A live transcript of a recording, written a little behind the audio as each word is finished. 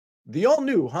The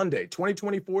all-new Hyundai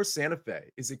 2024 Santa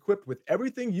Fe is equipped with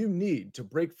everything you need to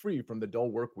break free from the dull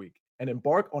work week and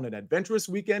embark on an adventurous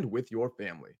weekend with your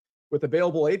family. With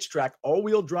available H-Track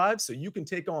all-wheel drive so you can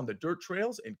take on the dirt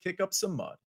trails and kick up some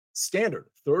mud. Standard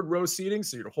third-row seating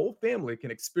so your whole family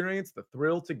can experience the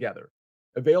thrill together.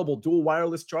 Available dual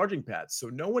wireless charging pads so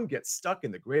no one gets stuck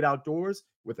in the great outdoors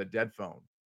with a dead phone.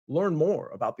 Learn more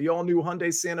about the all-new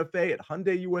Hyundai Santa Fe at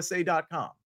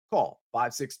HyundaiUSA.com. Call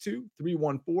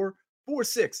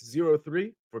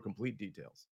 562-314-4603 for complete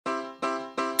details.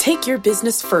 Take your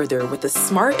business further with the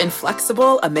smart and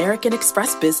flexible American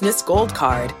Express Business Gold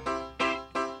Card.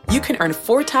 You can earn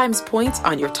 4 times points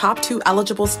on your top 2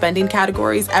 eligible spending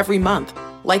categories every month,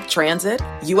 like transit,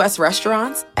 U.S.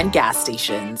 restaurants, and gas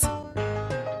stations.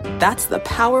 That's the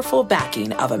powerful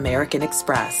backing of American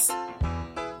Express.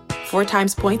 4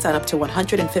 times points on up to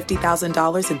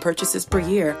 $150,000 in purchases per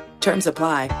year. Terms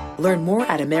apply. Learn more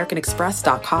at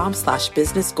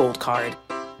americanexpress.com/business gold card.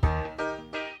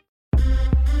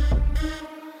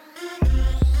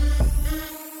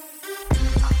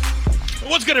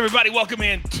 What's good, everybody? Welcome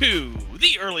in to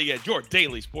The Early Edge, your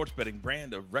daily sports betting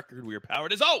brand of record. We are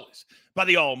powered, as always, by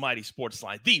the almighty Sports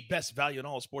Line, the best value in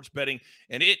all sports betting,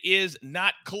 and it is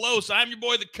not close. I'm your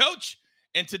boy, the coach,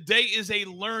 and today is a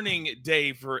learning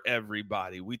day for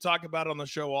everybody. We talk about it on the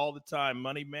show all the time,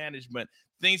 money management.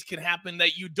 Things can happen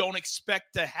that you don't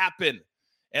expect to happen.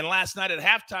 And last night at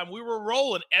halftime, we were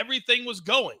rolling. Everything was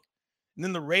going. And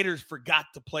then the Raiders forgot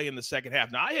to play in the second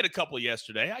half. Now, I hit a couple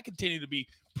yesterday. I continue to be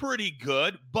pretty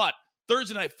good. But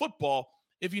Thursday Night Football,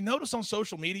 if you notice on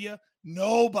social media,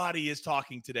 nobody is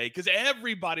talking today because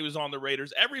everybody was on the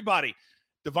Raiders. Everybody.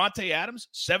 Devontae Adams,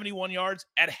 71 yards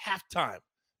at halftime.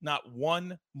 Not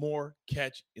one more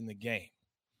catch in the game.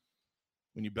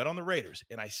 When you bet on the Raiders,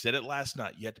 and I said it last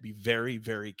night, you have to be very,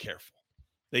 very careful.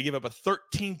 They give up a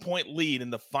 13-point lead in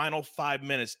the final 5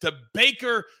 minutes to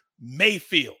Baker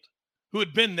Mayfield, who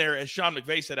had been there, as Sean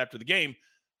McVay said after the game,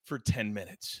 for 10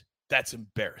 minutes. That's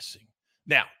embarrassing.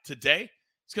 Now, today,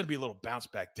 it's going to be a little bounce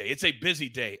back day. It's a busy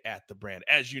day at the brand.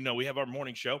 As you know, we have our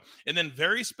morning show and then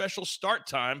very special start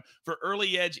time for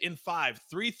Early Edge in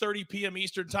 3:30 p.m.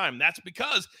 Eastern time. That's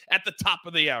because at the top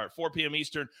of the hour, 4 p.m.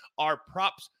 Eastern, our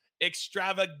props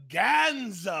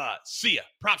extravaganza. Sia,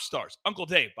 Prop Stars, Uncle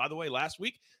Dave. By the way, last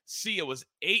week, Sia was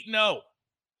 8-0.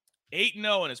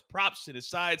 8-0 in his props and his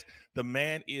sides. The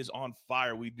man is on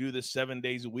fire. We do this 7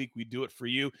 days a week. We do it for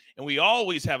you, and we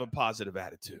always have a positive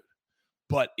attitude.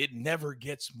 But it never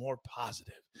gets more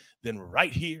positive than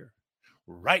right here,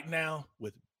 right now,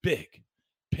 with Big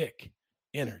Pick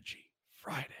Energy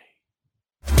Friday.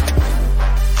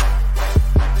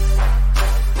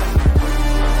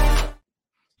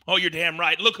 Oh, you're damn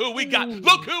right. Look who we got.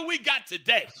 Look who we got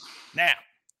today. Now,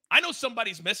 I know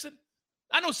somebody's missing.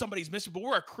 But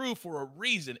we're a crew for a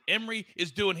reason. Emery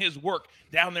is doing his work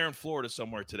down there in Florida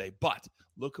somewhere today. But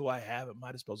look who I have at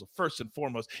my disposal. First and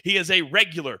foremost, he is a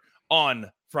regular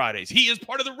on Fridays. He is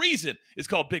part of the reason it's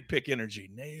called Big Pick Energy.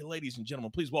 Nay, ladies and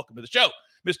gentlemen, please welcome to the show,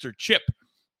 Mr. Chip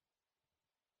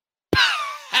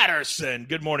Patterson.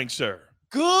 Good morning, sir.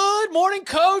 Good morning,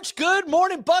 Coach. Good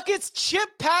morning, Buckets.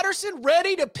 Chip Patterson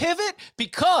ready to pivot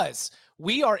because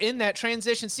we are in that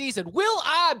transition season. Will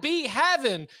I be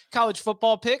having college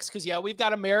football picks? Because, yeah, we've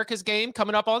got America's game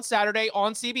coming up on Saturday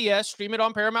on CBS. Stream it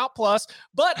on Paramount Plus.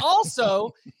 But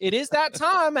also, it is that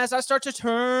time as I start to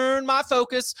turn my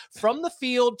focus from the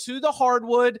field to the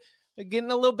hardwood,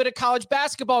 getting a little bit of college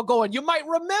basketball going. You might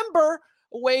remember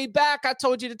way back, I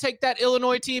told you to take that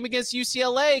Illinois team against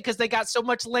UCLA because they got so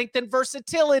much length and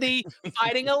versatility,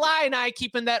 fighting Illini,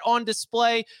 keeping that on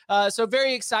display. So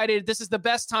very excited. This is the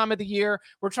best time of the year.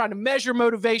 We're trying to measure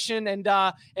motivation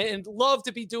and love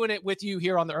to be doing it with you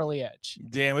here on the Early Edge.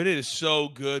 Damn, it is so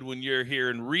good when you're here.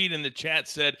 And Reed in the chat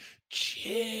said,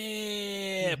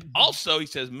 Chip. Also, he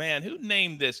says, man, who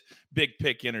named this Big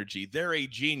Pick Energy? They're a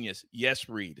genius. Yes,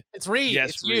 Reed. It's Reed.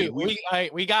 Yes, it's Reed. You. We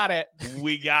got it.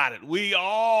 We got it. We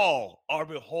all are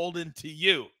beholden to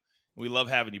you. We love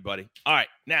having you, buddy. All right.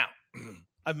 Now,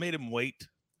 I've made him wait.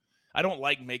 I don't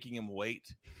like making him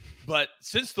wait. But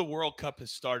since the World Cup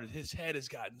has started, his head has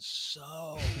gotten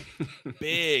so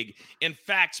big. In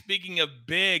fact, speaking of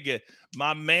big,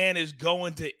 my man is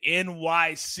going to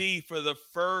NYC for the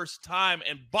first time.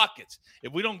 And Buckets,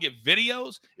 if we don't get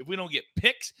videos, if we don't get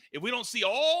pics, if we don't see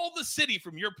all the city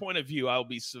from your point of view, I will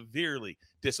be severely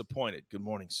disappointed. Good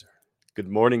morning, sir. Good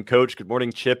morning, Coach. Good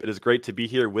morning, Chip. It is great to be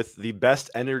here with the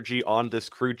best energy on this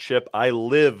crew, Chip. I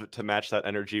live to match that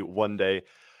energy one day.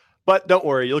 But don't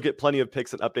worry, you'll get plenty of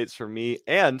picks and updates from me.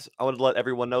 And I wanted to let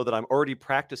everyone know that I'm already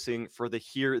practicing for the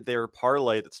Here There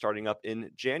parlay that's starting up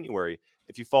in January.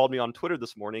 If you followed me on Twitter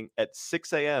this morning, at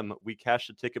 6 a.m., we cashed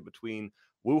a ticket between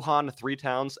Wuhan Three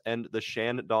Towns and the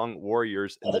Shandong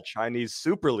Warriors in the Chinese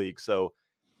Super League. So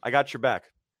I got your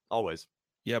back, always.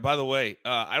 Yeah, by the way,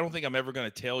 I don't think I'm ever going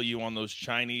to tell you on those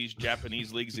Chinese,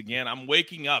 Japanese leagues again. I'm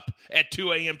waking up at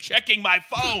 2 a.m. checking my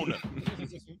phone.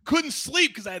 Couldn't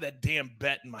sleep because I had that damn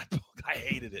bet in my book. I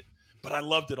hated it, but I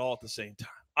loved it all at the same time.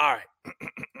 All right.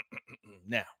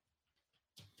 Now,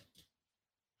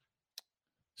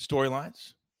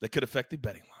 storylines that could affect the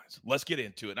betting lines. Let's get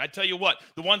into it. And I tell you what,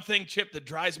 the one thing, Chip, that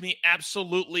drives me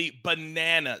absolutely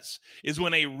bananas is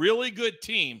when a really good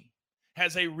team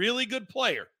has a really good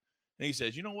player and he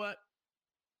says, you know what?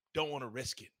 Don't want to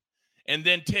risk it. And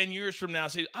then 10 years from now,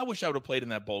 say, I wish I would have played in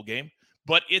that bowl game.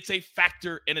 But it's a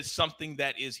factor, and it's something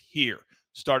that is here.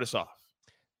 Start us off.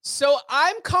 So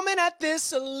I'm coming at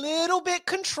this a little bit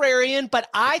contrarian, but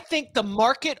I think the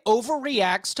market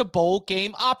overreacts to bowl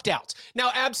game opt-outs. Now,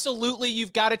 absolutely,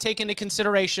 you've got to take into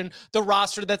consideration the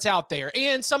roster that's out there.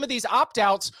 And some of these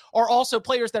opt-outs are also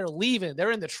players that are leaving.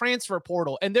 They're in the transfer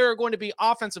portal, and there are going to be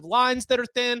offensive lines that are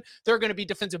thin. There are going to be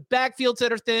defensive backfields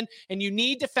that are thin, and you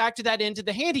need to factor that into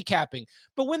the handicapping.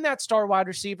 But when that star wide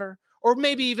receiver, or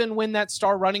maybe even when that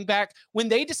star running back, when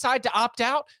they decide to opt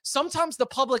out, sometimes the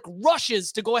public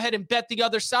rushes to go ahead and bet the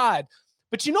other side.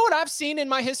 But you know what I've seen in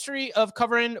my history of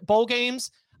covering bowl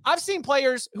games? I've seen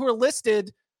players who are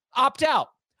listed opt out.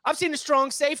 I've seen a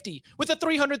strong safety with a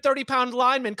 330-pound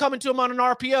lineman coming to him on an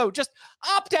RPO, just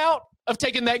opt out of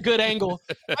taking that good angle.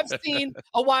 I've seen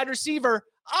a wide receiver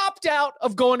opt out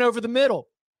of going over the middle.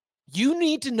 You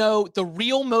need to know the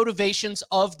real motivations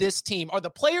of this team. Are the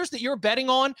players that you're betting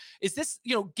on, is this,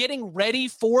 getting ready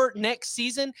for next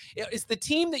season? Is the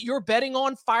team that you're betting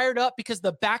on fired up because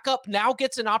the backup now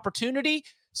gets an opportunity?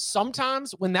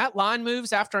 Sometimes when that line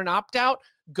moves after an opt-out,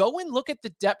 go and look at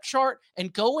the depth chart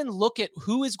and go and look at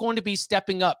who is going to be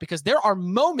stepping up, because there are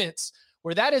moments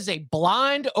where that is a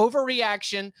blind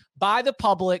overreaction by the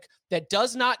public that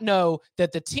does not know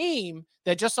that the team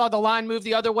that just saw the line move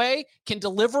the other way can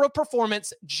deliver a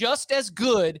performance just as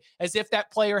good as if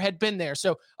that player had been there.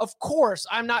 So, of course,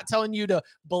 I'm not telling you to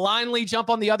blindly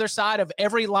jump on the other side of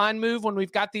every line move when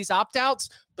we've got these opt-outs,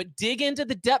 but dig into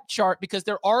the depth chart, because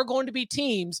there are going to be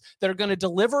teams that are going to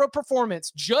deliver a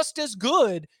performance just as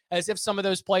good as if some of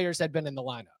those players had been in the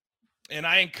lineup. And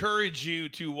I encourage you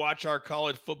to watch our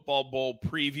college football bowl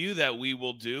preview that we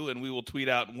will do, and we will tweet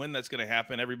out when that's going to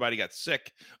happen. Everybody got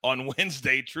sick on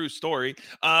Wednesday, true story.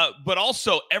 But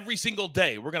also every single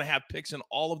day, we're going to have picks in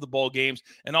all of the bowl games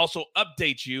and also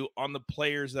update you on the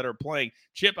players that are playing.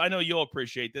 Chip, I know you'll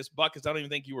appreciate this. Buckets, I don't even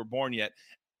think you were born yet.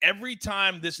 Every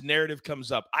time this narrative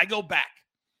comes up, I go back,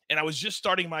 and I was just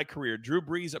starting my career. Drew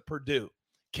Brees at Purdue,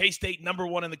 K-State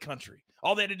 #1 in the country.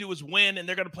 All they had to do was win, and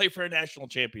they're going to play for a national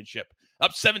championship.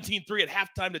 Up 17-3 at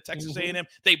halftime to Texas A&M.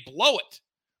 They blow it.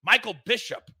 Michael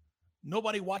Bishop.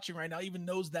 Nobody watching right now even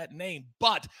knows that name.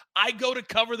 But I go to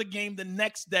cover the game the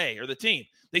next day, or the team.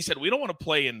 They said, we don't want to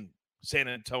play in San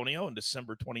Antonio on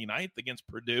December 29th against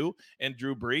Purdue and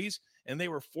Drew Brees. And they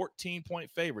were 14-point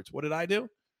favorites. What did I do?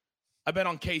 I bet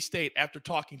on K-State after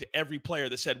talking to every player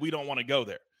that said, we don't want to go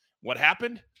there. What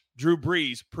happened? Drew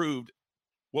Brees proved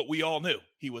what we all knew.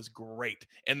 He was great.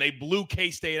 And they blew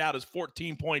K-State out as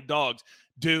 14-point dogs.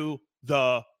 Do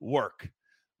the work.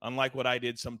 Unlike what I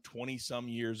did some 20-some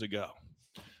years ago.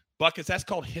 Buckets, that's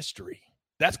called history.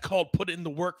 That's called put in the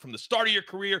work from the start of your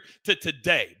career to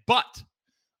today. But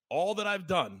all that I've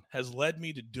done has led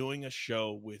me to doing a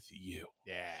show with you.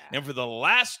 Yeah. And for the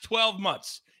last 12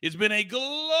 months, it's been a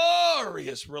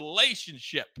glorious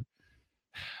relationship.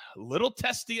 A little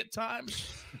testy at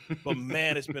times, but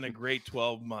man, it's been a great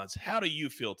 12 months. How do you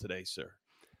feel today, sir?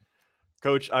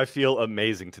 Coach, I feel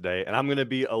amazing today, and I'm going to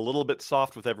be a little bit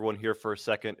soft with everyone here for a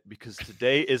second, because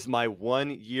today is my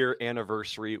 1-year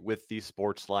anniversary with the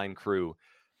Sportsline crew.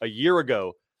 A year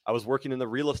ago, I was working in the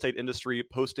real estate industry,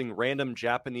 posting random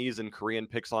Japanese and Korean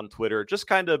pics on Twitter, just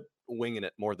kind of winging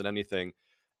it more than anything.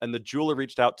 And the jeweler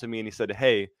reached out to me and he said,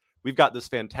 hey, we've got this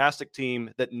fantastic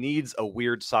team that needs a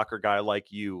weird soccer guy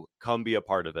like you. Come be a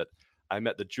part of it. I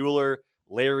met the jeweler,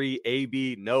 Larry,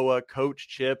 AB, Noah, Coach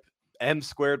Chip,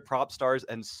 M² Prop Stars,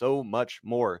 and so much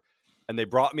more. And they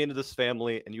brought me into this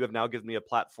family, and you have now given me a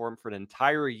platform for an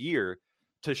entire year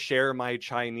to share my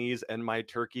Chinese and my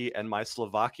Turkey and my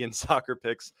Slovakian soccer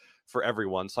picks for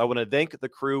everyone. So I want to thank the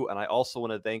crew, and I also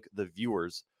want to thank the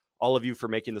viewers, all of you, for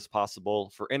making this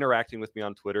possible, for interacting with me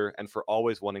on Twitter, and for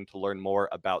always wanting to learn more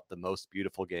about the most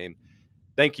beautiful game.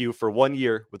 Thank you for 1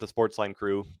 year with the Sportsline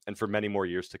crew, and for many more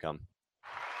years to come.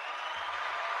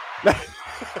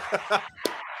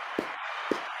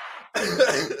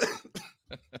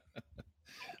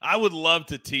 I would love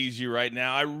to tease you right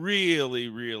now. I really,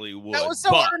 really would. That was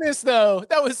so earnest, though.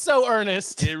 That was so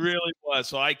earnest. It really was.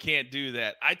 So I can't do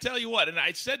that. I tell you what, and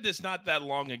I said this not that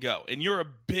long ago, and you're a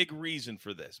big reason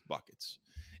for this, Buckets,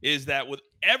 is that with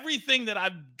everything that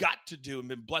I've got to do and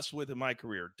been blessed with in my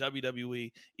career,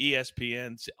 WWE,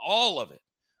 ESPN, all of it,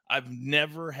 I've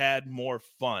never had more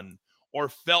fun or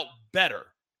felt better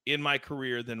in my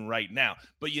career than right now.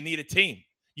 But you need a team.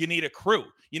 You need a crew.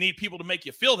 You need people to make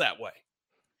you feel that way.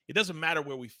 It doesn't matter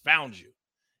where we found you.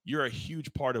 You're a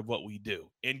huge part of what we do,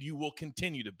 and you will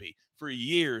continue to be for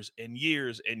years and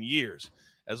years and years,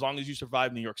 as long as you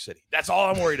survive New York City. That's all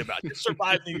I'm worried about. Just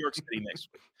survive New York City next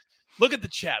week. Look at the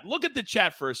chat. Look at the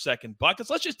chat for a second, Buckets.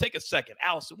 Let's just take a second.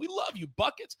 Allison, we love you,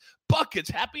 Buckets. Buckets,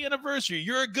 happy anniversary.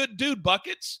 You're a good dude,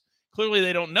 Buckets. Clearly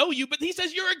they don't know you, but he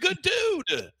says you're a good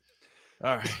dude.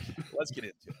 All right, let's get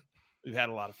into it. We've had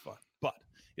a lot of fun, but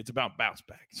it's about bounce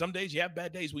back. Some days you have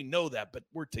bad days. We know that, but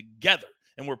we're together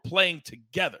and we're playing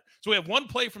together. So we have one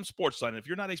play from Sportsline. If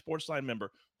you're not a Sportsline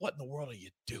member, what in the world are you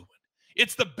doing?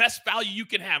 It's the best value you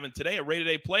can have. And today, a rated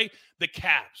A play, the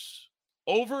Cavs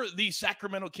over the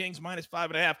Sacramento Kings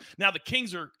 -5.5. Now, the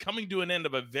Kings are coming to an end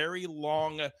of a very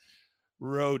long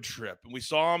road trip. And we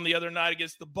saw them the other night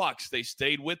against the Bucks. They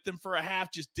stayed with them for a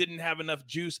half, just didn't have enough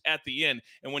juice at the end.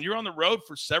 And when you're on the road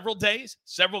for several days,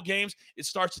 several games, it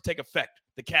starts to take effect.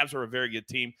 The Cavs are a very good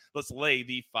team. Let's lay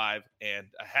the 5.5.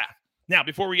 Now,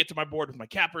 before we get to my board with my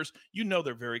cappers, you know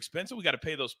they're very expensive. We got to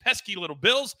pay those pesky little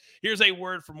bills. Here's a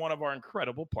word from one of our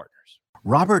incredible partners.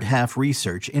 Robert Half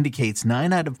research indicates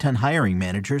 9 out of 10 hiring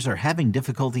managers are having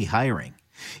difficulty hiring.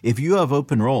 If you have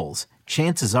open roles,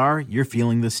 chances are you're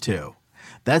feeling this too.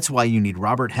 That's why you need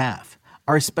Robert Half.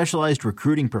 Our specialized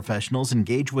recruiting professionals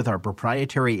engage with our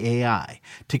proprietary AI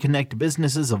to connect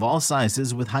businesses of all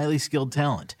sizes with highly skilled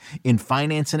talent in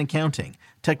finance and accounting,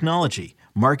 technology,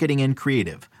 marketing and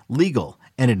creative, legal,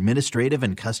 and administrative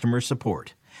and customer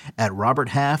support. At Robert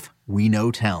Half, we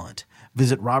know talent.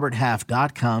 Visit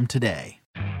roberthalf.com today.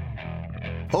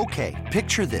 Okay,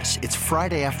 picture this. It's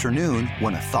Friday afternoon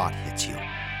when a thought hits you.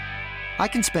 I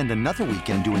can spend another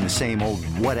weekend doing the same old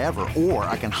whatever, or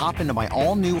I can hop into my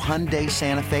all-new Hyundai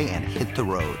Santa Fe and hit the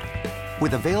road.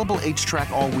 With available H-Track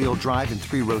all-wheel drive and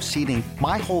 3-row seating,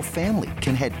 my whole family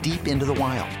can head deep into the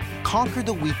wild. Conquer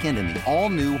the weekend in the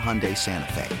all-new Hyundai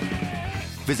Santa Fe.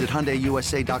 Visit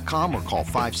HyundaiUSA.com or call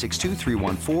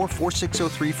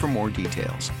 562-314-4603 for more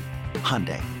details.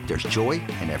 Hyundai, there's joy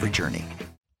in every journey.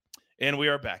 And we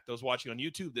are back. Those watching on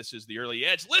YouTube, this is The Early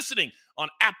Edge. Listening on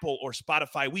Apple or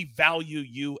Spotify, we value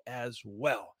you as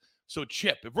well. So,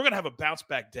 Chip, if we're going to have a bounce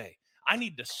back day, I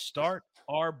need to start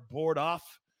our board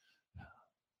off.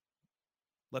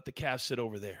 Let the Cavs sit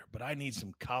over there. But I need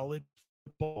some college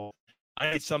football.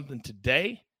 I need something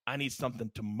today. I need something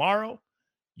tomorrow.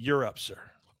 You're up, sir.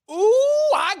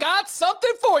 Ooh, I got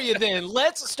something for you then.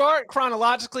 Let's start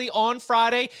chronologically on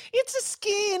Friday. It's a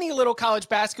skinny little college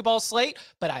basketball slate,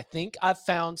 but I think I've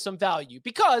found some value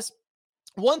because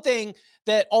one thing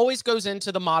that always goes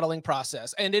into the modeling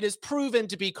process, and it is proven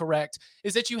to be correct,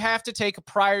 is that you have to take a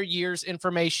prior year's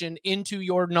information into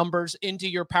your numbers, into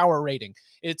your power rating.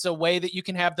 It's a way that you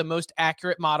can have the most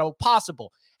accurate model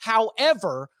possible.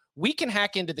 However, we can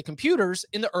hack into the computers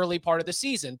in the early part of the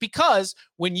season because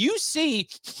when you see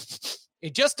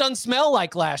it just doesn't smell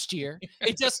like last year,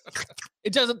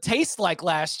 it doesn't taste like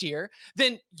last year,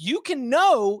 then you can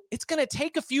know it's going to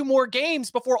take a few more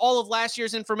games before all of last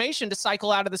year's information to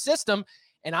cycle out of the system.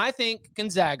 And I think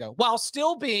Gonzaga, while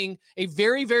still being a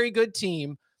very, very good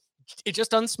team, it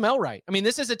just doesn't smell right. I mean,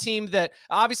 this is a team that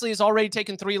obviously has already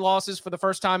taken 3 losses for the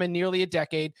first time in nearly a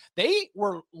decade. They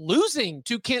were losing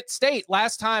to Kent State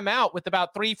last time out with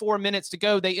about 3-4 minutes to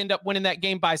go. They end up winning that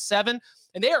game by 7,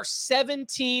 and they are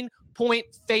 17-point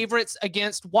favorites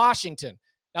against Washington.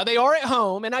 Now, they are at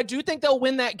home, and I do think they'll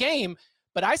win that game,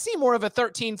 but I see more of a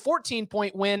 13,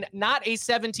 14-point win, not a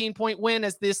 17-point win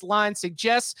as this line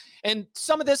suggests. And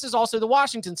some of this is also the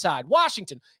Washington side.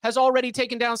 Washington has already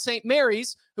taken down St.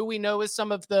 Mary's, who we know is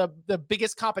some of the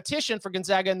biggest competition for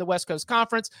Gonzaga in the West Coast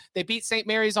Conference. They beat St.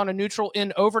 Mary's on a neutral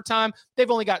in overtime. They've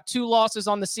only got 2 losses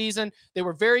on the season. They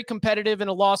were very competitive in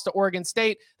a loss to Oregon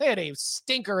State. They had a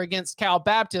stinker against Cal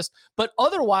Baptist. But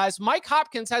otherwise, Mike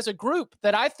Hopkins has a group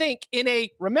that I think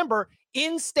remember,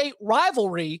 in-state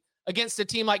rivalry against a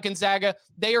team like Gonzaga,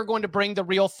 they are going to bring the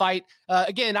real fight.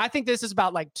 Again, I think this is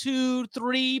about like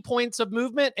 2-3 points of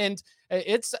movement, and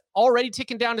it's already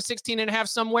ticking down to 16.5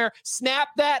 somewhere. Snap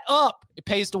that up. It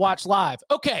pays to watch live.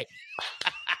 Okay.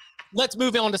 Let's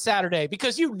move on to Saturday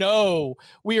because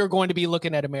we are going to be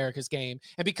looking at America's game.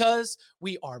 And because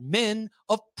we are men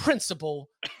of principle,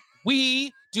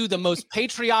 we do the most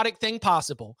patriotic thing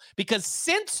possible, because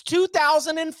since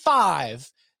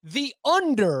 2005, the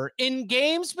under in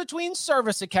games between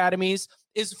service academies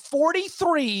is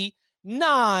 43,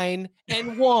 9,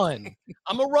 and 1.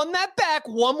 I'm going to run that back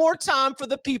one more time for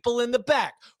the people in the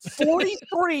back.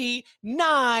 43,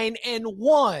 9, and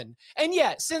 1. And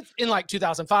yet, since in like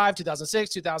 2005, 2006,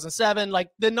 2007, like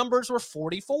the numbers were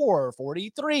 44,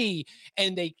 43,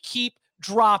 and they keep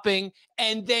dropping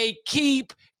and they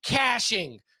keep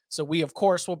cashing. So we, of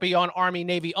course, will be on Army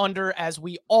Navy under, as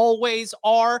we always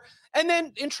are. And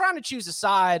then in trying to choose a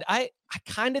side, I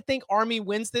kind of think Army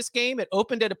wins this game. It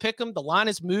opened at a pick'em. The line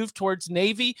has moved towards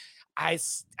Navy. I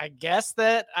guess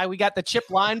that we got the chip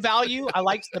line value. I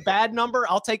liked the bad number.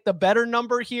 I'll take the better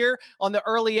number here on the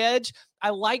early edge. I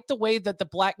like the way that the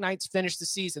Black Knights finished the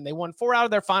season. They won 4 out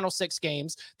of their final 6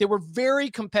 games. They were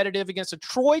very competitive against a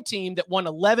Troy team that won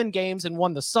 11 games and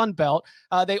won the Sun Belt.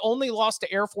 They only lost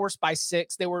to Air Force by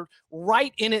 6. They were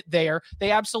right in it there.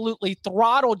 They absolutely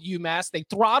throttled UMass. They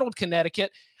throttled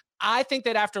Connecticut. I think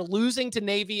that after losing to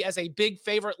Navy as a big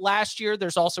favorite last year,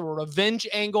 there's also a revenge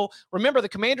angle. Remember, the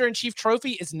Commander-in-Chief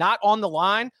trophy is not on the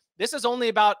line. This is only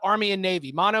about Army and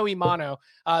Navy, mano y mano.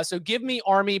 So give me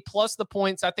Army plus the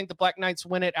points. I think the Black Knights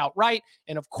win it outright.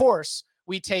 And, of course,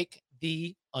 we take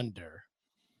the under.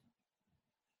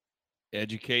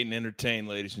 Educate and entertain,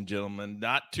 ladies and gentlemen.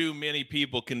 Not too many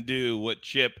people can do what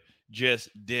Chip just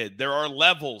did. There are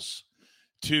levels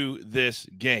to this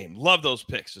game. Love those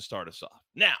picks to start us off.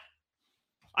 Now,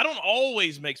 I don't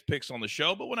always make picks on the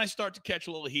show, but when I start to catch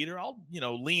a little heater, I'll,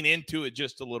 lean into it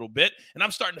just a little bit. And I'm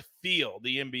starting to feel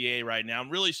the NBA right now. I'm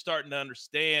really starting to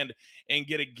understand and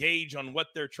get a gauge on what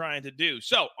they're trying to do.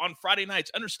 So on Friday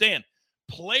nights, understand,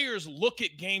 players look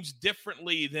at games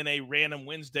differently than a random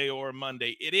Wednesday or a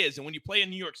Monday. It is. And when you play in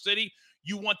New York City,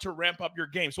 you want to ramp up your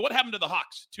game. So what happened to the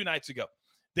Hawks 2 nights ago?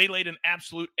 They laid an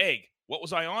absolute egg. What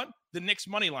was I on? The Knicks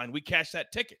money line. We cashed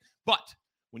that ticket. But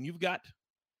when you've got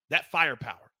that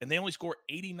firepower, and they only score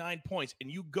 89 points, and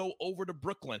you go over to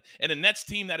Brooklyn, and a Nets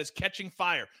team that is catching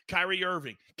fire, Kyrie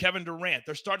Irving, Kevin Durant,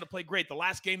 they're starting to play great. The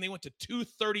last game, they went to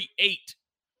 238,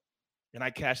 and I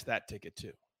cashed that ticket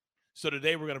too. So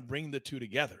today, we're going to bring the two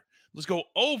together. Let's go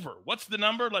over. What's the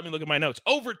number? Let me look at my notes.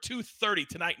 Over 230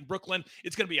 tonight in Brooklyn.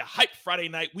 It's going to be a hype Friday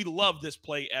night. We love this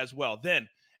play as well. Then,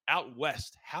 out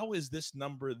west, how is this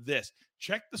number this?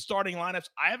 Check the starting lineups.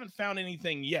 I haven't found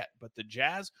anything yet, but the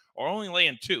Jazz are only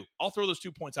laying 2. I'll throw those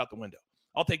 2 points out the window.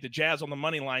 I'll take the Jazz on the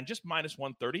money line, just minus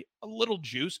 130, a little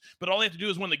juice, but all they have to do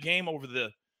is win the game over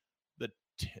the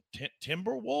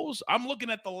Timberwolves. I'm looking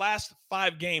at the last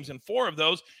 5 games, and 4 of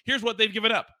those, here's what they've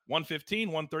given up: 115,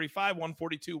 135,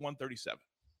 142, 137.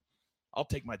 I'll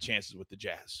take my chances with the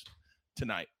Jazz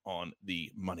tonight on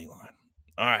the money line.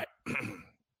 All right.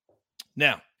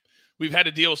 Now, we've had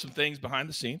to deal with some things behind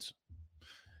the scenes.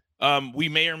 We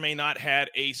may or may not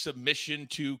had a submission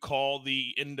to call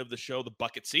the end of the show the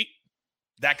bucket seat.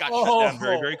 That got shut down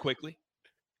very, very quickly.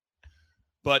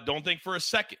 But don't think for a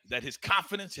second that his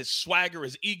confidence, his swagger,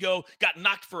 his ego got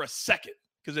knocked for a second,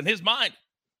 because in his mind,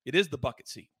 it is the bucket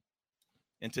seat.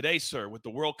 And today, sir, with the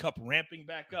World Cup ramping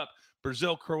back up,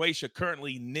 Brazil, Croatia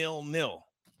currently 0-0.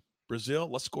 Brazil,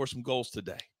 let's score some goals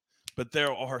today. But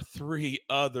there are 3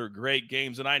 other great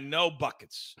games, and I know,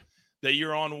 Buckets, that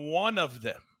you're on one of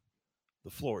them.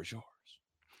 The floor is yours.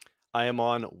 I am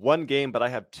on one game, but I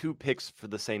have 2 picks for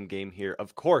the same game here.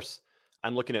 Of course,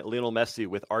 I'm looking at Lionel Messi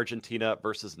with Argentina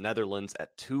versus Netherlands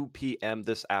at 2 p.m.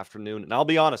 this afternoon. And I'll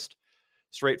be honest,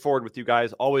 straightforward with you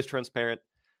guys, always transparent.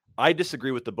 I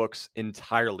disagree with the books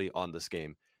entirely on this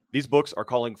game. These books are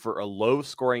calling for a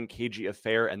low-scoring, cagey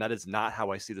affair, and that is not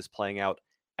how I see this playing out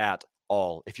at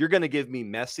all. If you're going to give me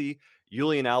Messi,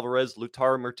 Julian Alvarez,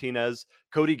 Lautaro Martinez,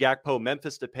 Cody Gakpo,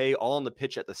 Memphis Depay all on the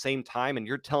pitch at the same time, and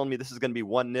you're telling me this is going to be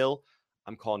 1-0,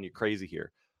 I'm calling you crazy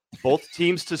here. Both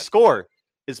teams to score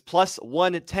is plus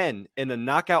 110 in a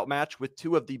knockout match with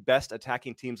 2 of the best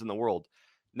attacking teams in the world.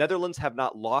 Netherlands have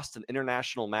not lost an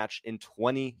international match in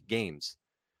 20 games.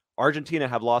 Argentina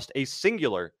have lost a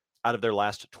singular out of their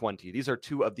last 20. These are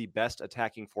 2 of the best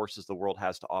attacking forces the world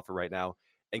has to offer right now.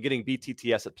 And getting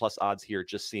BTTS at plus odds here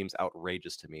just seems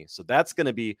outrageous to me. So that's going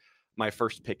to be my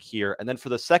first pick here. And then for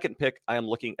the second pick, I am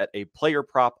looking at a player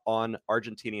prop on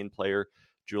Argentinian player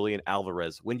Julian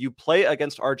Alvarez. When you play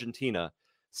against Argentina,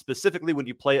 specifically when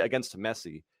you play against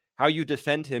Messi, how you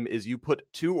defend him is you put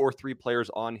 2 or 3 players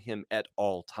on him at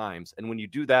all times. And when you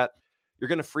do that, you're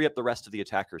going to free up the rest of the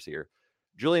attackers here.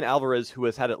 Julian Alvarez, who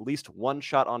has had at least 1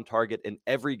 shot on target in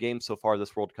every game so far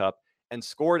this World Cup and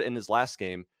scored in his last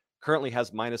game, currently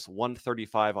has minus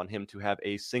 135 on him to have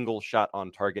a single shot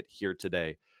on target here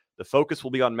today. The focus will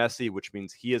be on Messi, which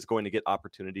means he is going to get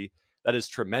opportunity. That is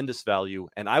tremendous value,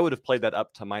 and I would have played that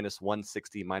up to minus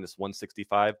 160, minus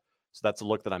 165. So that's a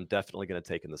look that I'm definitely going to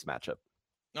take in this matchup.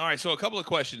 All right, so a couple of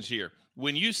questions here.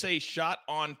 When you say shot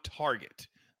on target,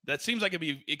 that seems like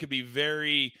it could be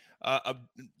very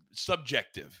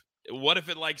subjective. What if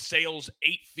it like sails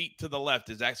 8 feet to the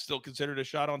left? Is that still considered a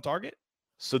shot on target?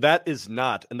 So that is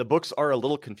not. And the books are a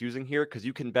little confusing here because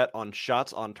you can bet on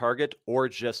shots on target or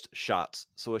just shots.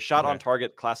 So a shot on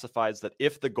target classifies that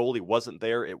if the goalie wasn't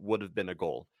there, it would have been a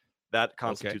goal. That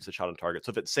constitutes a shot on target.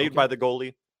 So if it's saved by the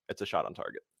goalie, it's a shot on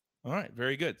target. All right,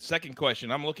 very good. Second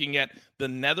question. I'm looking at the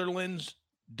Netherlands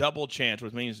double chance,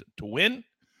 which means to win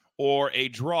or a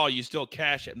draw, you still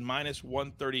cash at minus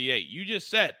 138. You just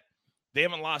said they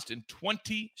haven't lost in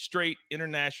 20 straight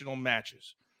international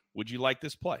matches. Would you like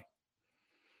this play?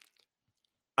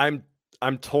 I'm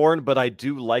torn, but I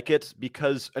do like it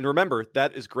because, and remember,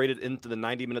 that is graded into the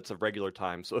 90 minutes of regular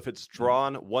time. So if it's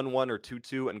drawn 1-1 or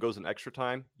 2-2 and goes in extra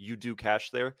time, you do cash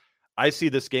there. I see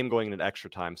this game going in an extra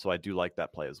time, so I do like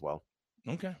that play as well.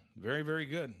 Okay, very, very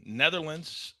good.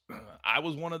 Netherlands, I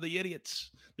was one of the idiots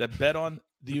that bet on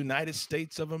the United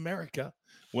States of America.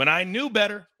 When I knew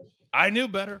better.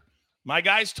 My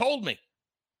guys told me.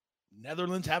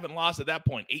 Netherlands haven't lost at that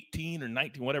point, 18 or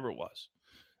 19, whatever it was.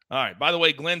 All right, by the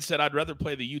way, Glenn said, I'd rather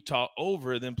play the Utah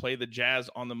over than play the Jazz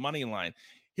on the money line.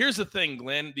 Here's the thing,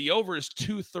 Glenn. The over is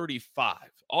 235.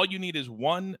 All you need is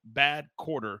one bad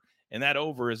quarter, and that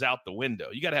over is out the window.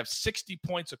 You got to have 60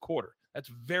 points a quarter. That's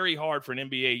very hard for an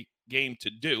NBA game to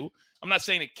do. I'm not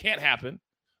saying it can't happen,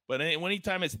 but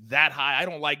anytime it's that high, I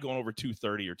don't like going over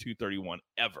 230 or 231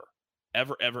 ever.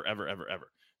 Ever.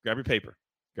 Grab your paper.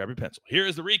 Grab your pencil. Here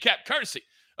is the recap courtesy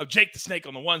of Jake the Snake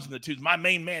on the ones and the twos. My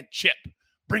main man, Chip,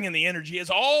 bringing the energy as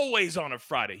always on a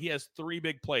Friday. He has 3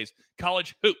 big plays.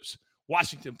 College hoops.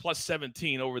 Washington plus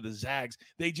 17 over the Zags.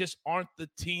 They just aren't the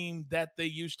team that they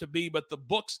used to be, but the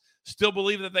books still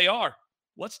believe that they are.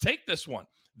 Let's take this one.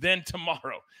 Then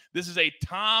tomorrow, this is a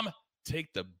Tom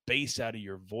take the bass out of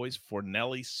your voice for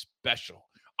Nelly special.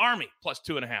 Army plus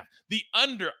 2.5. The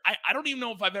under, I don't even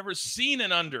know if I've ever seen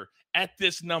an under at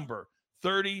this number,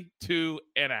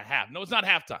 32.5. No, it's not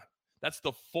halftime. That's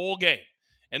the full game.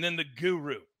 And then the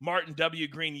guru, Martin W.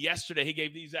 Green, yesterday, he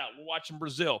gave these out. We're watching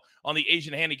Brazil on the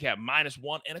Asian handicap, minus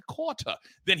 1.25.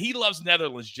 Then he loves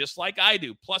Netherlands just like I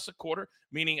do, plus a quarter,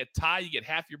 meaning a tie. You get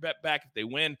half your bet back. If they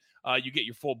win, you get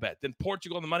your full bet. Then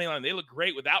Portugal on the money line. They look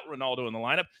great without Ronaldo in the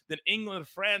lineup. Then England and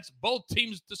France, both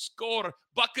teams to score.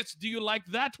 Buckets, do you like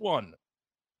that one?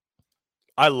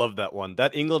 I love that one.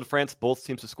 That England-France, both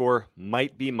teams to score,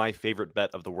 might be my favorite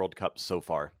bet of the World Cup so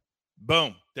far.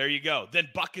 Boom. There you go. Then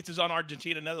Buckets is on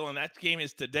Argentina, Netherlands. That game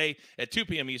is today at 2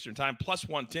 p.m. Eastern time, plus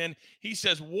 110. He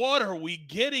says, what are we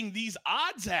getting these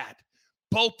odds at?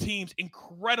 Both teams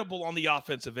incredible on the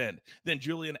offensive end. Then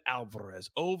Julian Alvarez,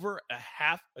 over a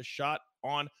half a shot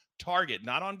on target.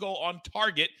 Not on goal, on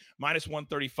target, minus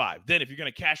 135. Then if you're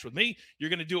going to cash with me,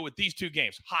 you're going to do it with these 2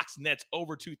 games. Hawks Nets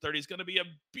over 230. It's going to be a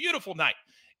beautiful night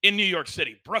in New York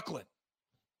City. Brooklyn.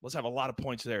 Let's have a lot of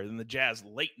points there. Then the Jazz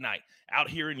late night out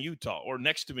here in Utah or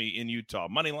next to me in Utah.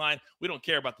 Money line, we don't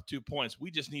care about the 2 points.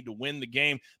 We just need to win the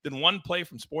game. Then one play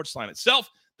from Sportsline itself,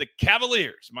 the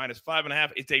Cavaliers, minus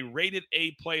 5.5. It's a rated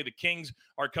A play. The Kings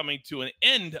are coming to an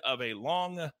end of a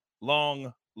long,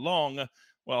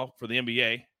 well, for the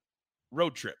NBA,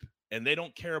 road trip. And they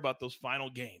don't care about those final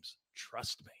games.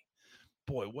 Trust me.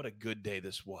 Boy, what a good day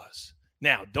this was.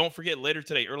 Now, don't forget later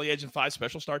today, Early Edge and 5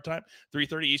 special start time,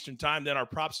 3:30 Eastern time. Then our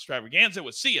props extravaganza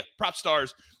with Sia, Prop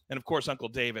Stars, and of course, Uncle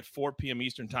Dave at 4 p.m.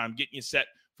 Eastern time, getting you set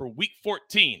for week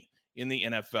 14 in the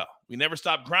NFL. We never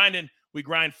stop grinding. We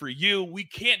grind for you. We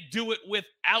can't do it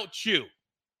without you.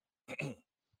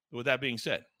 With that being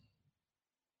said,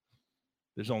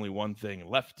 there's only one thing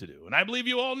left to do, and I believe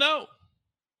you all know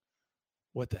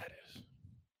what that is.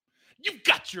 You've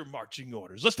got your marching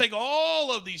orders. Let's take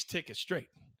all of these tickets straight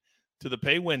to the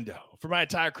pay window. For my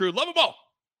entire crew, love them all.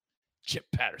 Chip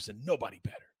Patterson, nobody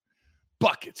better.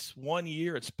 Buckets, 1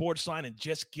 year at Sportsline and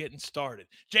just getting started.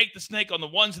 Jake the Snake on the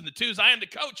ones and the twos. I am the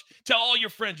coach. Tell all your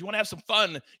friends you want to have some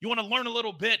fun. You want to learn a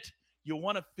little bit. You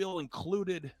want to feel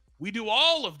included. We do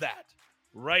all of that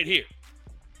right here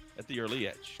at the Early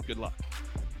Edge. Good luck.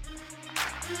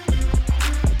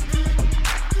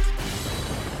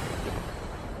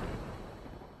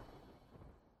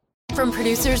 From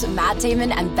producers Matt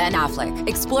Damon and Ben Affleck,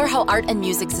 explore how art and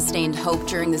music sustained hope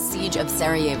during the siege of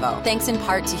Sarajevo, thanks in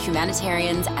part to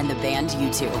humanitarians and the band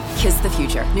U2. Kiss the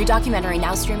Future. New documentary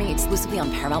now streaming exclusively on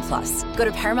Paramount+. Go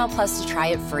to Paramount+ to try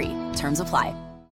it free. Terms apply.